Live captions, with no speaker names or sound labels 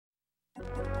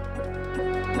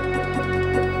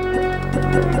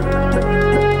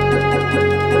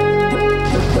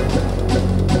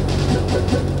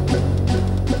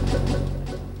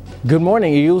Good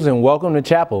morning, Eagles, and welcome to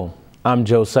Chapel. I'm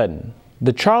Joe Sutton.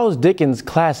 The Charles Dickens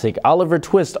classic Oliver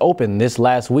Twist opened this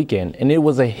last weekend, and it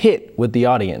was a hit with the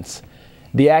audience.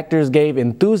 The actors gave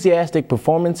enthusiastic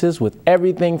performances with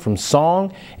everything from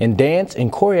song and dance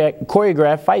and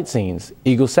choreographed fight scenes.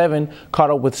 Eagle 7 caught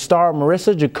up with star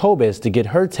Marissa Jacobus to get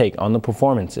her take on the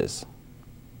performances.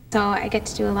 So I get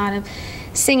to do a lot of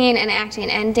singing and acting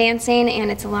and dancing, and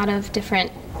it's a lot of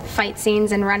different fight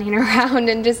scenes and running around,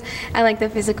 and just I like the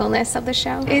physicalness of the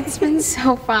show. It's been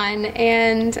so fun,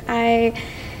 and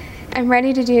I'm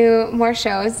ready to do more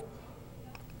shows.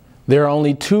 There are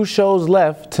only 2 shows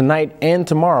left, tonight and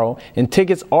tomorrow, and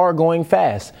tickets are going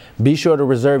fast. Be sure to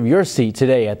reserve your seat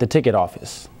today at the ticket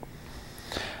office.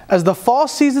 As the fall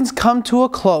seasons come to a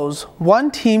close, one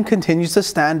team continues to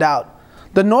stand out.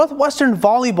 The Northwestern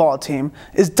volleyball team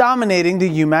is dominating the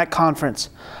UMAC conference.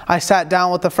 I sat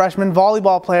down with a freshman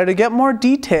volleyball player to get more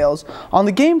details on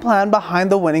the game plan behind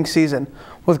the winning season.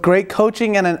 With great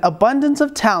coaching and an abundance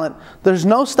of talent, there's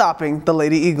no stopping the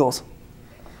Lady Eagles.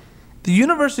 The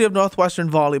University of Northwestern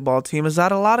volleyball team has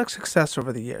had a lot of success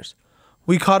over the years.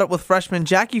 We caught up with freshman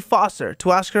Jackie Foster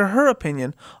to ask her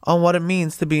opinion on what it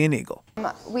means to be an Eagle.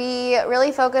 We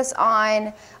really focus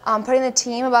on putting the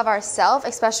team above ourselves,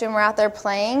 especially when we're out there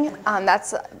playing.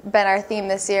 That's been our theme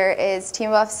this year, is team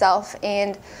above self,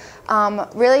 and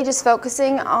really just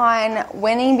focusing on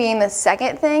winning being the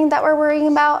second thing that we're worrying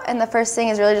about, and the first thing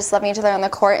is really just loving each other on the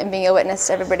court and being a witness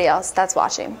to everybody else that's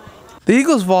watching. The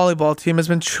Eagles volleyball team has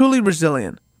been truly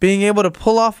resilient, being able to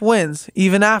pull off wins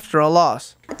even after a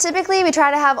loss. Typically, we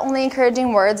try to have only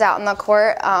encouraging words out in the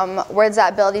court, words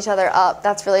that build each other up.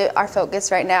 That's really our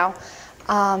focus right now.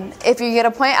 If you get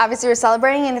a point, obviously we're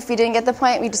celebrating, and if you didn't get the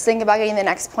point, we just think about getting the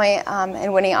next point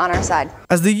and winning on our side.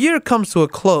 As the year comes to a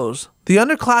close, the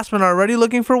underclassmen are already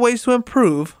looking for ways to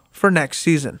improve for next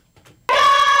season.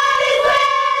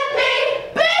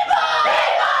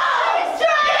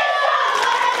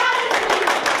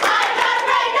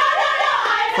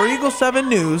 For Eagle 7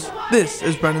 News, this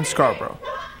is Brennan Scarborough.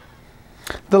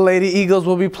 The Lady Eagles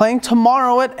will be playing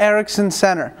tomorrow at Erickson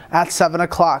Center at 7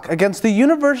 o'clock against the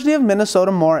University of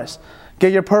Minnesota Morris.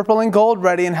 Get your purple and gold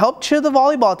ready and help cheer the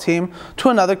volleyball team to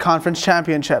another conference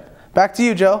championship. Back to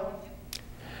you, Joe.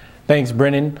 Thanks,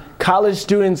 Brennan. College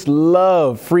students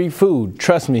love free food.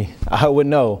 Trust me, I would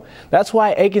know. That's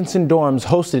why Atkinson Dorms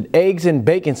hosted Eggs and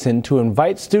Baconson to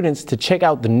invite students to check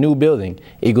out the new building.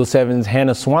 Eagle 7's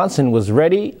Hannah Swanson was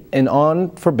ready and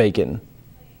on for bacon.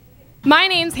 My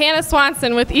name's Hannah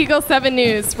Swanson with Eagle 7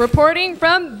 News, reporting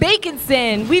from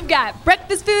Baconson. We've got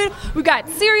breakfast food, we've got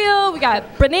cereal, we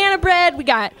got banana bread, we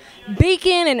got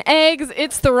bacon and eggs.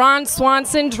 It's the Ron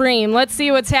Swanson dream. Let's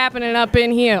see what's happening up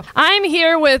in here. I'm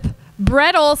here with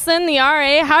Brett Olson, the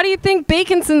RA. How do you think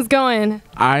Baconson's going?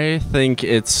 I think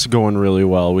it's going really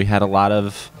well. We had a lot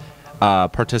of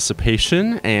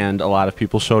participation, and a lot of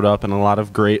people showed up, and a lot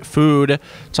of great food.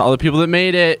 To all the people that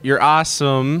made it, you're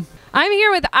awesome. I'm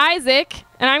here with Isaac,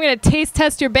 and I'm going to taste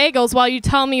test your bagels while you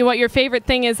tell me what your favorite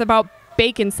thing is about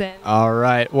Baconson. All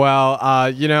right. Well,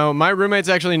 you know, my roommate's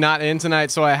actually not in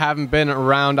tonight, so I haven't been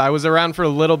around. I was around for a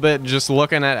little bit just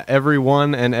looking at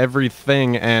everyone and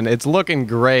everything, and it's looking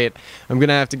great. I'm going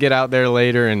to have to get out there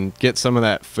later and get some of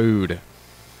that food.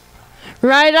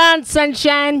 Right on,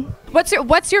 sunshine.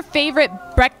 What's your favorite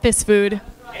breakfast food?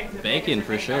 Bacon,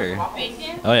 for sure.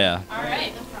 Bacon? Oh, yeah. All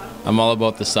right. I'm all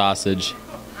about the sausage.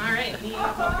 All right.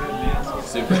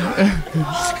 Super.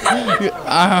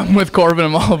 I'm with Corbin.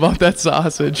 I'm all about that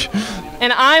sausage.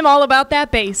 And I'm all about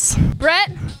that bass.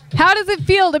 Brett, how does it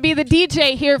feel to be the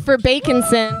DJ here for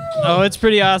Baconson? Oh, it's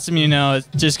pretty awesome, you know. It's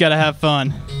just got to have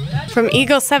fun. From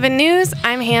Eagle 7 News,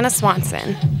 I'm Hannah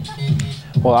Swanson.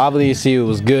 Well, obviously it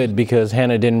was good because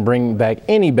Hannah didn't bring back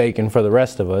any bacon for the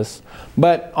rest of us.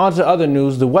 But on to other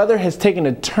news. The weather has taken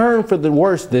a turn for the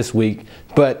worse this week,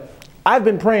 but I've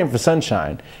been praying for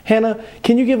sunshine. Hannah,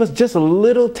 can you give us just a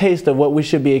little taste of what we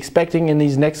should be expecting in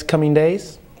these next coming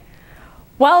days?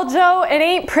 Well, Joe, it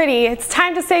ain't pretty. It's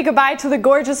time to say goodbye to the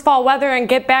gorgeous fall weather and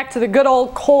get back to the good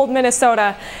old cold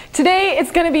Minnesota. Today,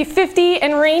 it's going to be 50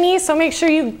 and rainy, so make sure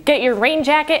you get your rain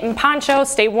jacket and poncho,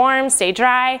 stay warm, stay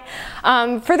dry.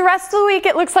 For the rest of the week,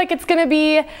 it looks like it's going to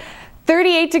be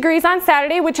 38 degrees on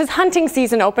Saturday, which is hunting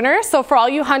season opener. So for all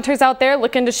you hunters out there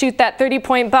looking to shoot that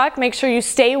 30-point buck, make sure you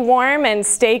stay warm and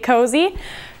stay cozy.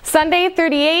 Sunday,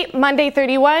 38, Monday,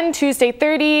 31, Tuesday,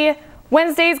 30,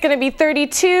 Wednesday is going to be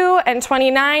 32 and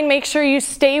 29. Make sure you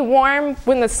stay warm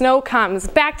when the snow comes.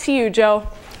 Back to you, Joe.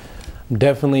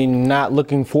 Definitely not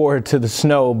looking forward to the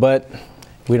snow, but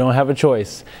We don't have a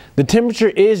choice. The temperature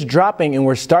is dropping and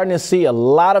we're starting to see a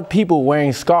lot of people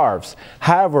wearing scarves.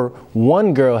 However,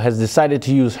 one girl has decided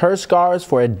to use her scarves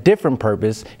for a different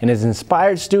purpose and has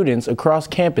inspired students across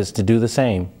campus to do the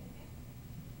same.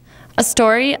 A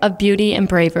story of beauty and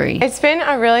bravery. It's been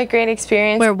a really great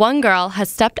experience. Where one girl has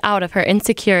stepped out of her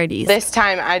insecurities. This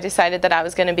time I decided that I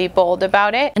was going to be bold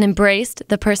about it. And embraced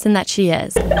the person that she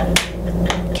is.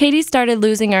 Katie started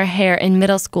losing her hair in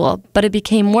middle school, but it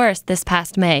became worse this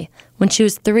past May. When she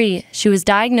was 3, she was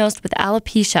diagnosed with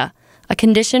alopecia, a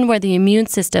condition where the immune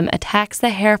system attacks the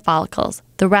hair follicles.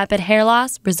 The rapid hair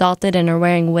loss resulted in her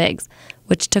wearing wigs,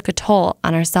 which took a toll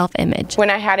on her self-image. When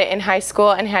I had it in high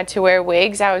school and had to wear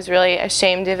wigs, I was really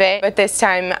ashamed of it. But this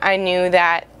time I knew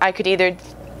that I could either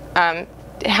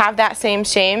have that same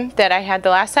shame that I had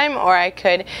the last time, or I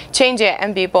could change it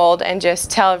and be bold and just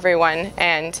tell everyone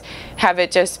and have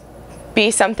it just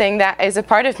be something that is a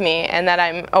part of me and that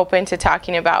I'm open to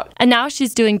talking about. And now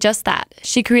she's doing just that.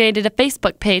 She created a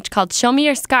Facebook page called Show Me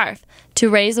Your Scarf to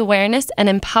raise awareness and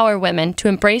empower women to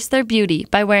embrace their beauty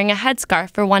by wearing a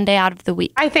headscarf for one day out of the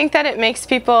week. I think that it makes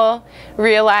people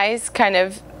realize kind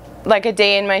of like a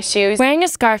day in my shoes. Wearing a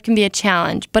scarf can be a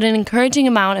challenge, but an encouraging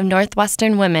amount of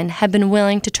Northwestern women have been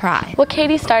willing to try. What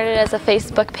Katie started as a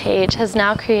Facebook page has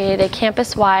now created a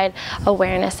campus-wide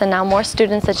awareness, and now more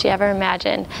students than she ever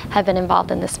imagined have been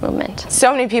involved in this movement.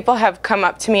 So many people have come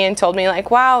up to me and told me like,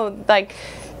 wow, like,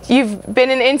 you've been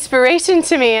an inspiration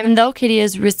to me. And though Katie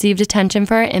has received attention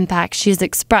for her impact, she has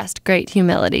expressed great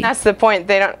humility. That's the point.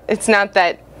 It's not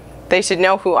that they should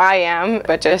know who I am,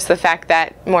 but just the fact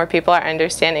that more people are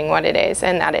understanding what it is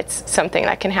and that it's something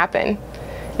that can happen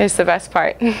is the best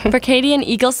part. For Katie and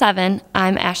Eagle 7,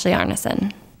 I'm Ashley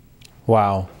Arneson.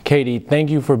 Wow. Katie, thank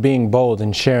you for being bold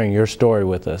and sharing your story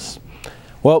with us.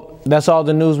 Well, that's all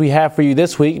the news we have for you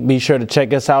this week. Be sure to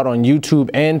check us out on YouTube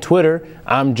and Twitter.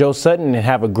 I'm Joe Sutton, and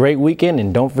have a great weekend,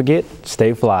 and don't forget,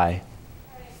 stay fly.